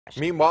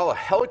Meanwhile, a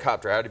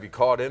helicopter had to be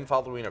called in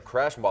following a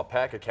crash in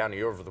Waupaca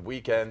County over the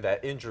weekend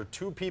that injured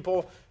 2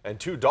 people and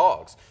 2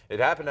 dogs. It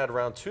happened at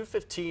around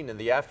 2:15 in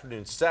the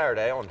afternoon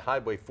Saturday on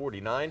Highway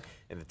 49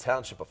 in the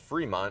township of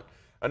Fremont.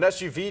 An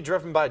SUV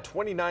driven by a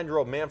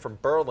 29-year-old man from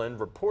Berlin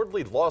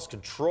reportedly lost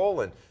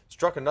control and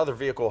struck another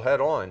vehicle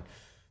head-on.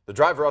 The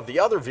driver of the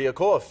other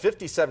vehicle, a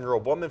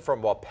 57-year-old woman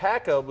from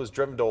Waupaca, was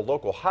driven to a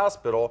local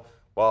hospital,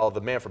 while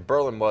the man from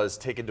Berlin was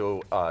taken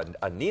to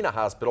a Nina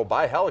hospital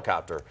by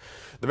helicopter.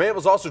 The man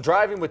was also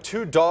driving with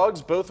 2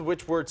 dogs, both of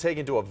which were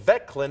taken to a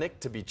vet clinic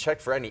to be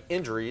checked for any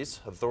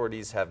injuries.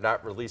 Authorities have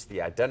not released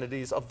the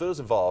identities of those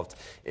involved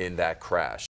in that crash.